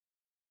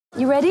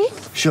You ready?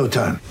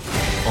 Showtime.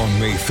 On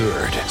May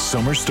 3rd,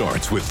 summer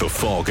starts with The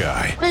Fall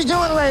Guy. Let's do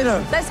it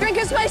later. Let's drink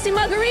a spicy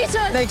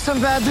margarita. Make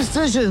some bad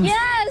decisions.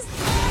 Yes!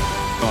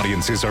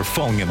 Audiences are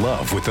falling in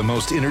love with the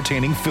most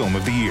entertaining film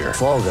of the year.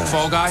 Fall Guy.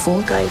 Fall Guy?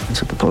 Fall guy.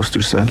 That's what the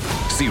poster said.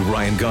 See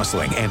Ryan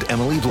Gosling and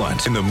Emily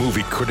Blunt in the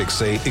movie critics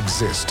say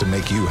exists to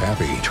make you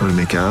happy. Trying to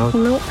make it out?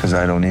 Nope. Because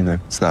I don't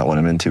either. It's not what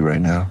I'm into right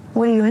now.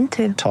 What are you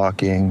into?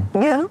 Talking.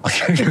 Yeah.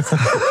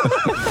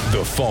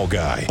 The Fall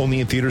Guy.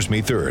 Only in theaters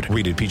May 3rd.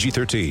 Rated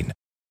PG-13.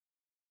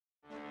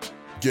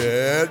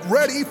 Get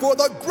ready for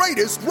the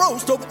greatest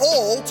roast of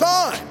all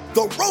time,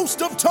 the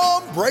Roast of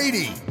Tom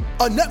Brady,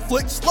 a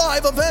Netflix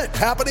live event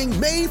happening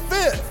May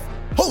 5th.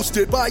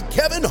 Hosted by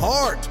Kevin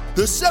Hart,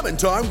 the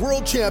 7-time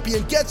world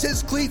champion gets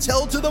his cleats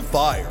held to the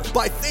fire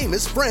by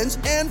famous friends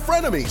and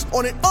frenemies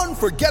on an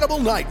unforgettable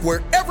night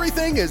where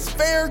everything is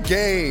fair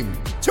game.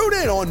 Tune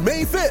in on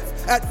May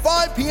 5th at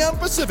 5 p.m.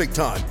 Pacific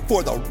time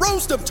for the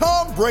Roast of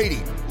Tom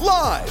Brady,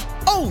 live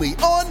only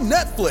on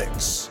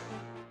Netflix.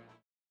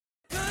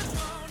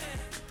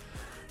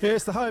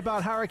 Yes, the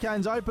Hobart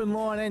Hurricanes open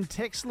line and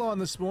text line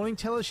this morning.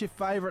 Tell us your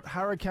favourite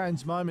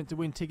Hurricanes moment to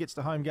win tickets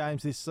to home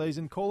games this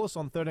season. Call us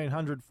on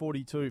 1300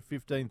 42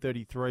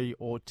 1533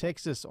 or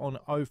text us on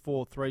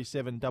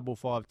 0437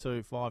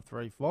 552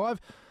 535.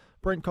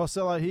 Brent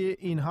Costello here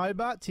in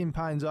Hobart. Tim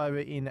Payne's over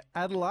in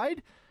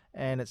Adelaide.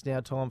 And it's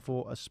now time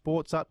for a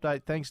sports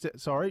update. Thanks to...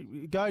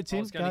 Sorry, go Tim.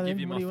 I was going to give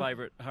you my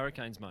favourite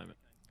Hurricanes moment.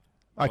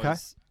 Okay.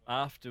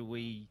 After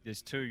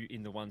there's two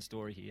in the one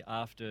story here.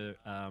 After...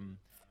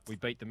 we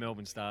beat the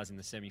Melbourne Stars in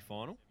the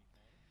semi-final.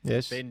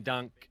 Yes. Ben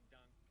Dunk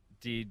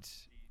did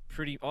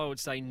I would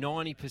say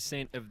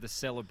 90% of the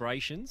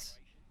celebrations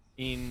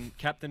in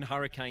Captain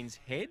Hurricane's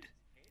head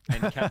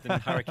and Captain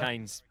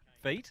Hurricane's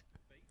feet.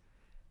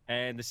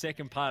 And the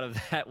second part of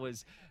that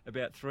was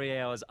about 3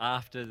 hours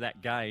after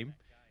that game,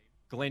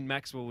 Glenn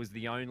Maxwell was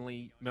the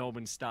only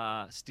Melbourne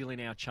Star still in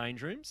our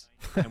change rooms,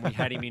 and we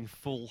had him in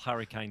full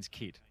Hurricanes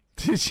kit.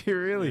 Did you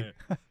really?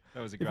 Yeah. That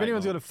was a great If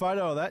anyone's night. got a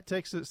photo of that,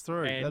 text us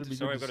through. And That'd be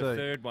sorry, good I've to got a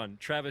see. third one.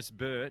 Travis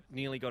Burt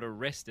nearly got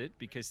arrested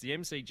because the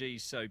MCG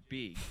is so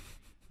big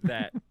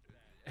that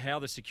how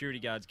the security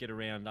guards get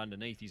around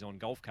underneath is on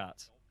golf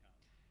carts.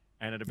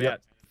 And at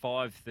about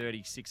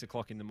 5:30, 6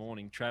 o'clock in the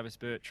morning, Travis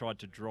Burt tried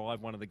to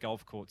drive one of the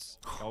golf carts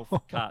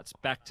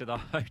back to the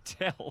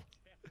hotel.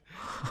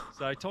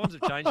 So times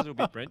have changed a little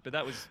bit, Brent, but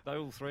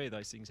all three of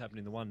those things happened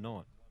in the one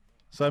night.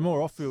 So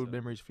more off-field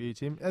memories for you,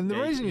 Tim. And the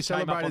reason you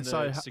celebrated came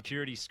up on the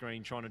security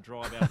screen trying to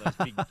drive out of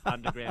those big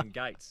underground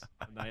gates,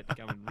 and they had to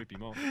come and rip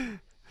him off.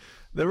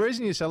 The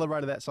reason you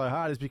celebrated that so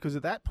hard is because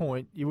at that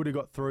point you would have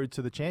got through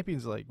to the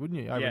Champions League, wouldn't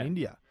you, over in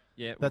India?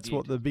 Yeah, that's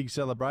what the big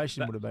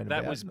celebration would have been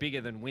about. That was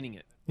bigger than winning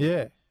it.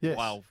 Yeah, yes.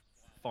 Well,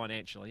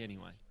 financially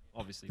anyway.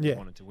 Obviously we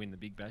wanted to win the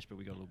Big Bash, but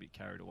we got a little bit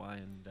carried away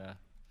and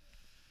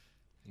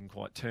didn't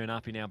quite turn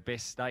up in our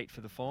best state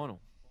for the final.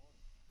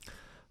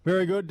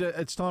 Very good.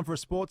 It's time for a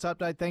sports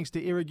update. Thanks to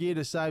Irrigear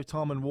to save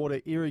time and water.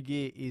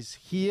 Irrigear is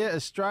here.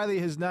 Australia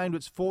has named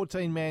its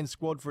 14-man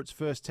squad for its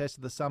first test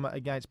of the summer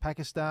against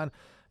Pakistan.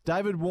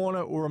 David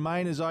Warner will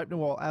remain as opener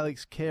while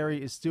Alex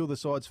Carey is still the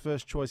side's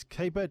first-choice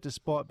keeper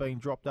despite being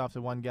dropped after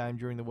one game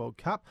during the World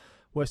Cup.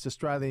 West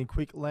Australian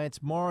quick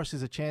Lance Morris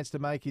has a chance to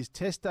make his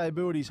test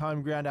debut at his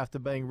home ground after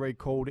being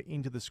recalled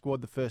into the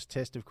squad. The first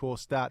test, of course,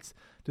 starts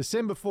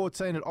December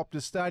 14 at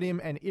Optus Stadium,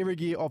 and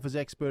Irrigear offers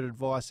expert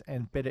advice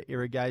and better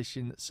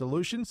irrigation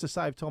solutions to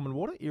save time and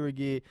water.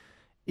 Irrigear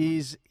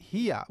is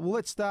here. Well,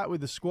 let's start with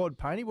the squad,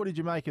 Paine. What did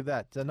you make of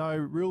that? No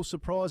real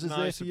surprises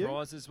there for you? No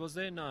surprises, was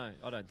there? No,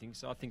 I don't think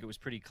so. I think it was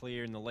pretty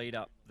clear in the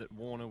lead-up that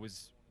Warner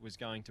was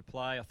going to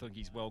play. I thought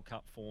his World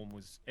Cup form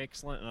was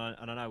excellent,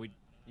 and I know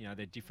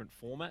they're different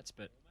formats,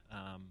 but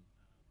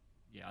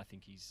I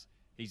think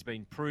he's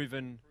been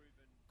proven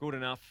good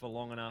enough for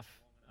long enough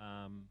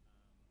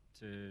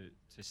to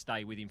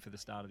stay with him for the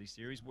start of this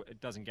series.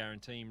 It doesn't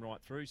guarantee him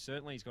right through.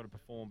 Certainly, he's got to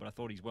perform, but I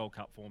thought his World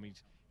Cup form,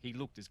 he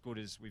looked as good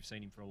as we've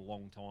seen him for a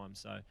long time.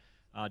 So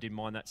I didn't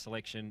mind that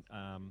selection.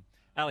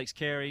 Alex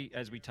Carey,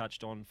 as we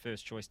touched on,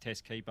 first choice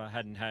test keeper,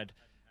 hadn't had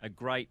a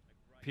great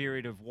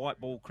period of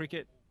white ball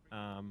cricket.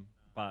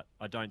 But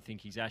I don't think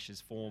his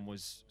Ashes form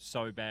was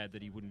so bad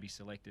that he wouldn't be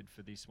selected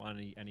for this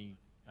one. And he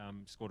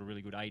scored a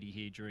really good 80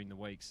 here during the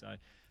week. So,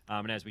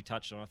 and as we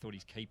touched on, I thought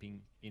his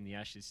keeping in the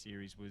Ashes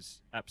series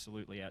was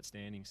absolutely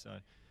outstanding. So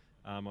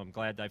I'm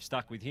glad they've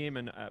stuck with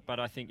him. But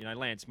I think,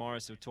 Lance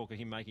Morris, will talk of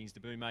him making his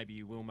debut. Maybe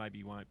he will, maybe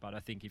he won't. But I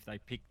think if they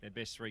pick their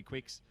best three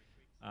quicks,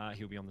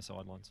 he'll be on the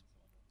sidelines.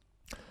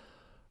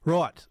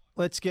 Right,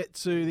 let's get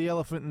to the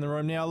elephant in the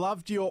room. Now, I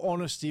loved your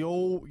honesty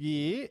all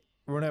year.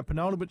 We're on our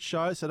penultimate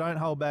show, so don't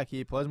hold back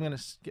here, please. I'm going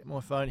to get my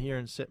phone here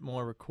and set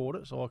my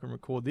recorder so I can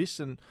record this.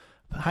 And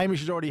Hamish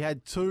has already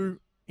had 2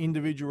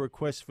 individual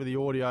requests for the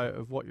audio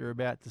of what you're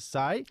about to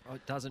say. Oh,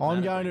 it doesn't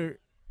matter.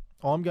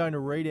 I'm going to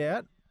read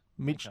out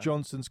Mitch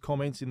Johnson's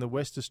comments in the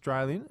West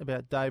Australian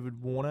about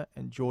David Warner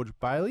and George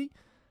Bailey.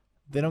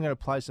 Then I'm going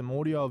to play some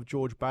audio of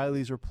George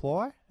Bailey's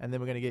reply, and then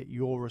we're going to get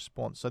your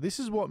response. So this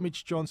is what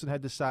Mitch Johnson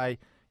had to say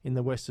in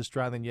the West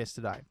Australian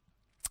yesterday.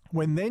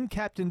 When then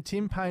captain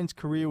Tim Paine's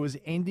career was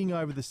ending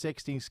over the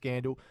sexting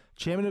scandal,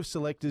 chairman of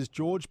selectors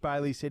George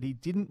Bailey said he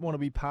didn't want to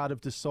be part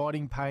of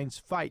deciding Paine's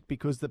fate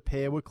because the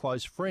pair were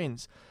close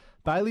friends.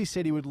 Bailey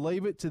said he would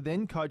leave it to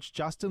then coach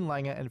Justin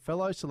Langer and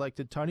fellow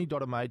selector Tony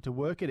Dottermaid to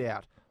work it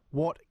out.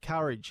 What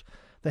courage.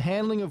 The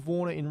handling of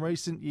Warner in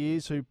recent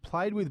years, who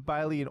played with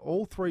Bailey in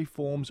all three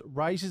forms,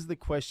 raises the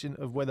question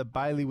of whether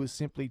Bailey was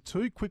simply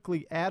too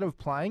quickly out of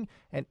playing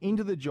and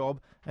into the job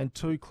and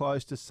too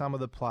close to some of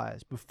the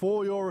players.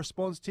 Before your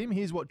response, Tim,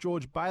 here's what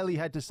George Bailey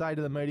had to say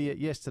to the media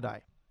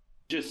yesterday.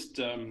 Just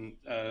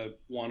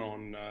one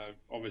on,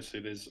 obviously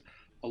there's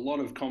a lot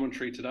of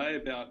commentary today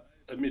about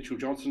a Mitchell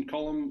Johnson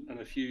column and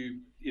a few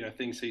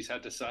things he's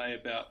had to say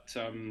about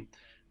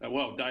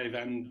Dave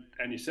and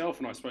yourself,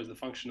 and I suppose the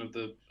function of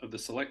the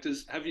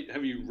selectors. Have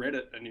you read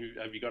it, and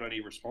have you got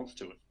any response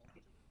to it?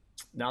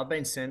 No, I've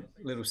been sent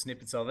little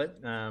snippets of it.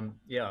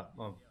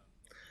 Well,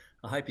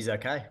 I hope he's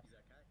okay.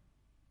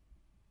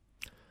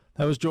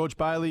 That was George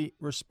Bailey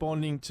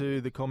responding to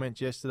the comments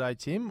yesterday,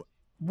 Tim.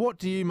 What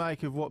do you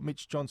make of what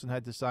Mitch Johnson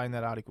had to say in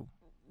that article?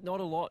 Not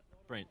a lot,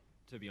 Brent,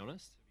 to be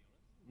honest.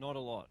 Not a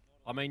lot.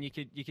 I mean, you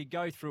could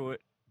go through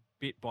it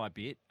bit by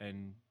bit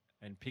and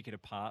pick it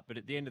apart, but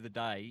at the end of the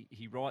day,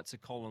 he writes a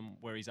column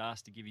where he's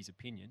asked to give his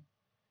opinion,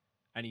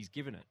 and he's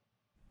given it.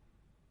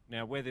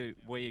 Now, whether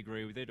we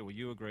agree with it or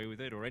you agree with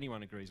it or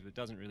anyone agrees with it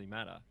doesn't really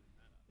matter.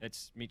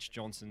 It's Mitch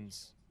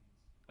Johnson's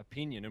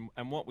opinion,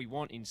 and what we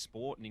want in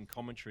sport and in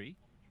commentary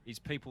is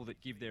people that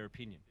give their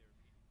opinion.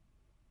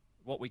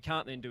 What we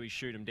can't then do is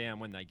shoot them down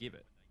when they give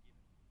it.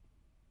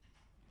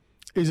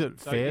 Is it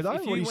fair, though,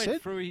 what he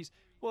said?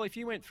 If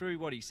you went through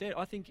what he said,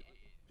 I think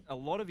a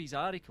lot of his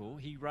article,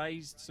 he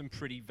raised some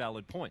pretty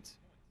valid points.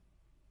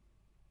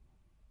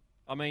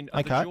 I mean,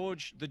 okay.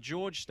 the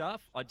George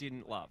stuff, I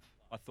didn't love.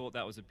 I thought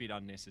that was a bit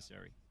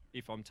unnecessary,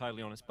 if I'm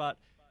totally honest. But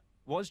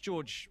was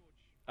George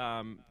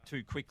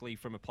too quickly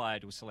from a player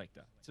to a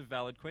selector? It's a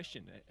valid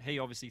question. He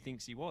obviously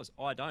thinks he was.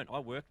 I don't. I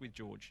worked with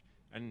George,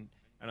 and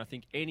I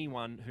think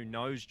anyone who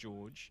knows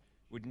George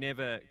would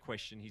never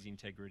question his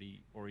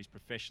integrity or his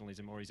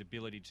professionalism or his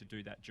ability to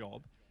do that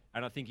job.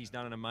 And I think he's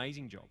done an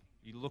amazing job.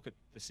 You look at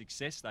the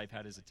success they've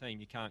had as a team,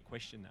 you can't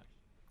question that.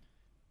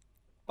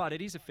 But it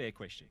is a fair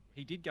question.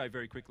 He did go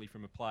very quickly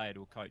from a player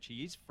to a coach.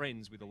 He is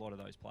friends with a lot of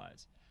those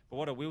players. But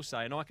what I will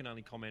say, and I can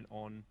only comment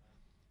on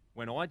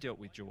when I dealt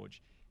with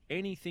George,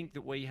 anything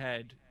that we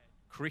had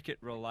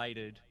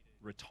cricket-related,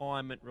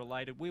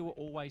 retirement-related, we were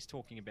always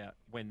talking about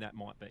when that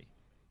might be.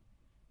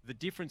 The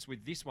difference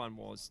with this one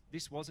was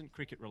this wasn't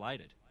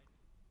cricket-related,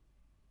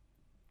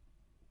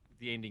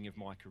 the ending of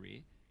my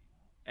career.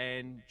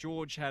 And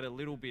George had a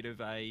little bit of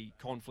a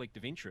conflict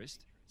of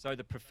interest, so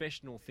the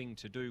professional thing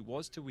to do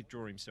was to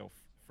withdraw himself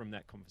from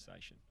that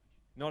conversation.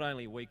 Not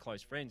only are we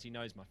close friends, he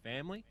knows my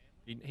family,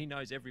 he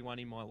knows everyone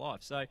in my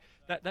life. So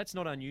that's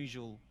not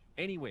unusual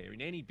anywhere,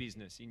 in any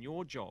business, in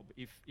your job.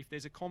 If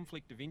there's a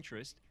conflict of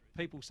interest,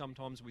 people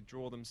sometimes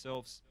withdraw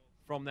themselves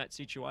from that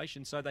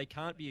situation, so they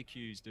can't be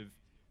accused of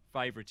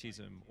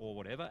favouritism or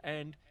whatever.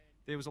 And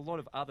there was a lot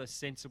of other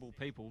sensible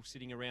people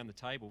sitting around the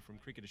table from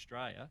Cricket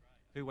Australia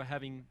who were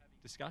having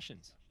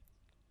discussions.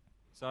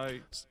 So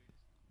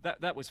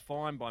that was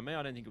fine by me.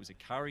 I don't think it was a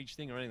courage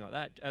thing or anything like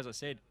that. As I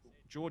said,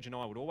 George and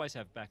I would always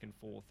have back and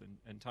forth,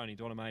 and Tony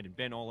Dottermaid and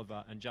Ben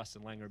Oliver and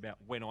Justin Langer about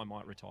when I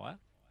might retire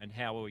and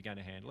how are we going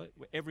to handle it.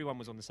 Everyone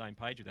was on the same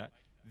page with that.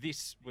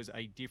 This was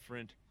a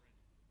different,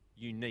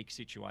 unique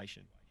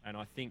situation. And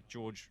I think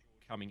George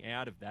coming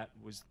out of that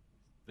was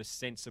the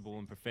sensible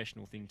and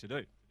professional thing to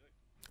do.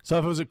 So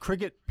if it was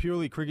a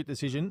purely cricket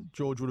decision,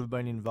 George would have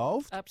been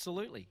involved?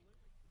 Absolutely.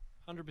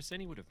 100%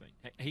 he would have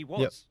been. He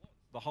was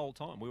the whole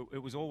time.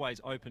 It was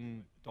always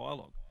open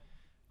dialogue.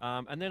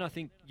 And then I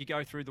think you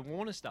go through the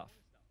Warner stuff.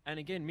 And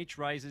again, Mitch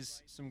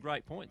raises some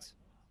great points.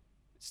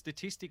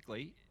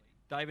 Statistically,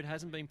 David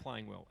hasn't been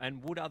playing well.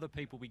 And would other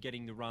people be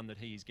getting the run that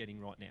he is getting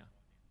right now?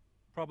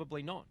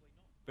 Probably not.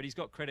 But he's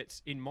got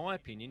credits, in my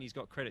opinion, he's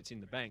got credits in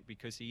the bank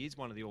because he is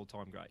one of the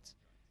all-time greats.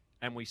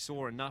 And we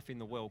saw enough in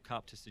the World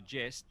Cup to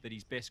suggest that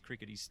his best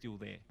cricket is still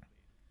there.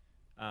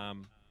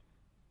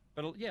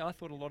 But yeah, I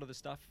thought a lot of the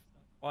stuff,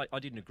 I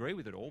didn't agree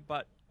with it all,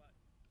 but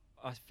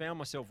I found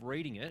myself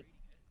reading it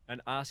and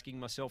asking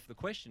myself the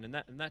question,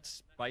 and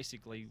that's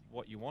basically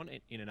what you want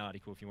in an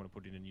article if you want to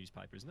put it in a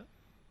newspaper, isn't it?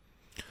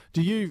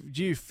 Do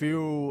you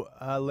feel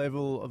a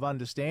level of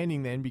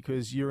understanding then,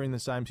 because you're in the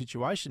same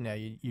situation now?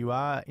 You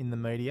are in the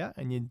media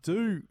and you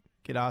do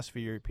get asked for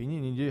your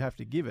opinion and you do have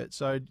to give it.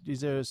 So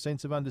is there a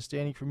sense of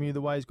understanding from you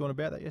the way he's gone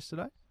about that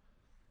yesterday?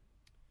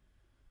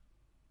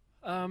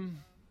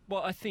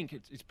 Well, I think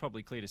it's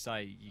probably clear to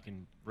say you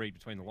can read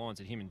between the lines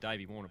that him and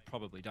Davey Warner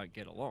probably don't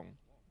get along.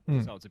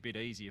 So it's a bit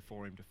easier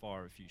for him to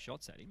fire a few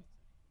shots at him.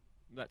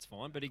 That's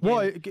fine. But again,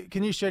 well,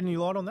 can you shed any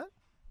light on that?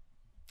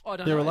 I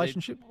don't Their know.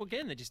 relationship? Well,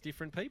 again, they're just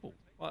different people.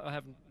 I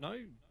have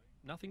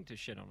nothing to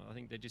shed on it. I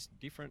think they're just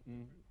different.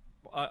 And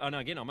I know,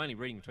 again, I'm only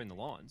reading between the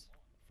lines.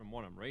 From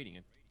what I'm reading,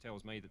 it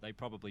tells me that they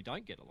probably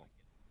don't get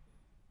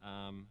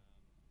along.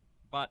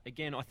 But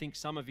again, I think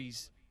some of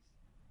his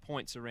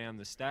points around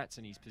the stats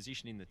and his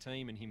position in the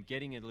team and him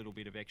getting a little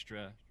bit of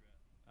extra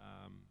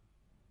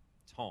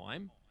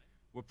time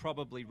were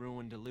probably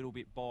ruined a little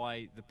bit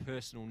by the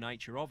personal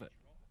nature of it.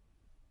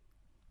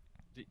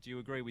 Do you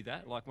agree with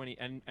that? Like when he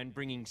and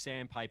bringing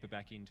sandpaper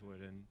back into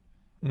it,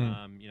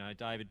 and you know,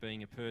 David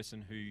being a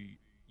person who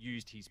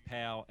used his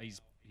power,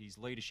 his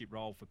leadership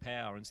role for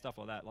power and stuff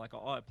like that. Like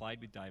I played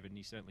with David, and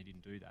he certainly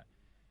didn't do that.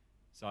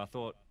 So I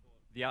thought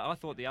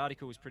the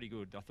article was pretty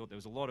good. I thought there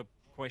was a lot of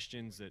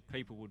questions that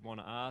people would want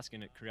to ask,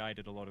 and it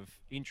created a lot of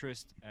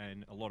interest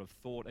and a lot of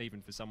thought,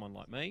 even for someone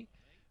like me.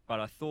 But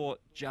I thought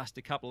just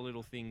a couple of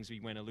little things we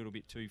went a little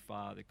bit too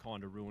far that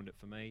kind of ruined it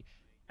for me.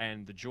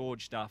 And the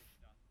George stuff,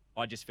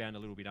 I just found a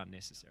little bit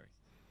unnecessary.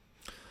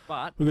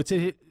 But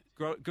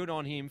good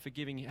on him for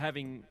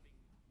having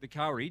the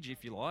courage,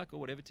 if you like, or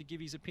whatever, to give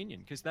his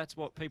opinion, because that's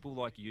what people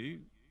like you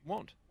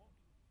want.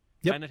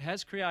 Yep. And it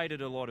has created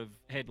a lot of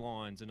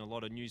headlines and a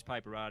lot of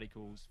newspaper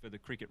articles for the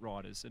cricket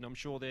writers, and I'm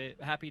sure they're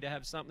happy to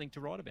have something to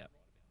write about.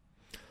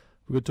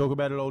 We could talk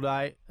about it all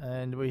day,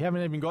 and we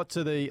haven't even got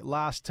to the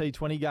last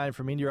T20 game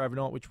from India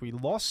overnight, which we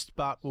lost,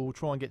 but we'll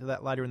try and get to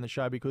that later in the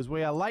show because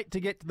we are late to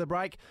get to the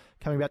break.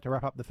 Coming back to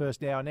wrap up the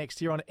first hour next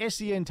here on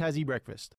SEN Tassie Breakfast.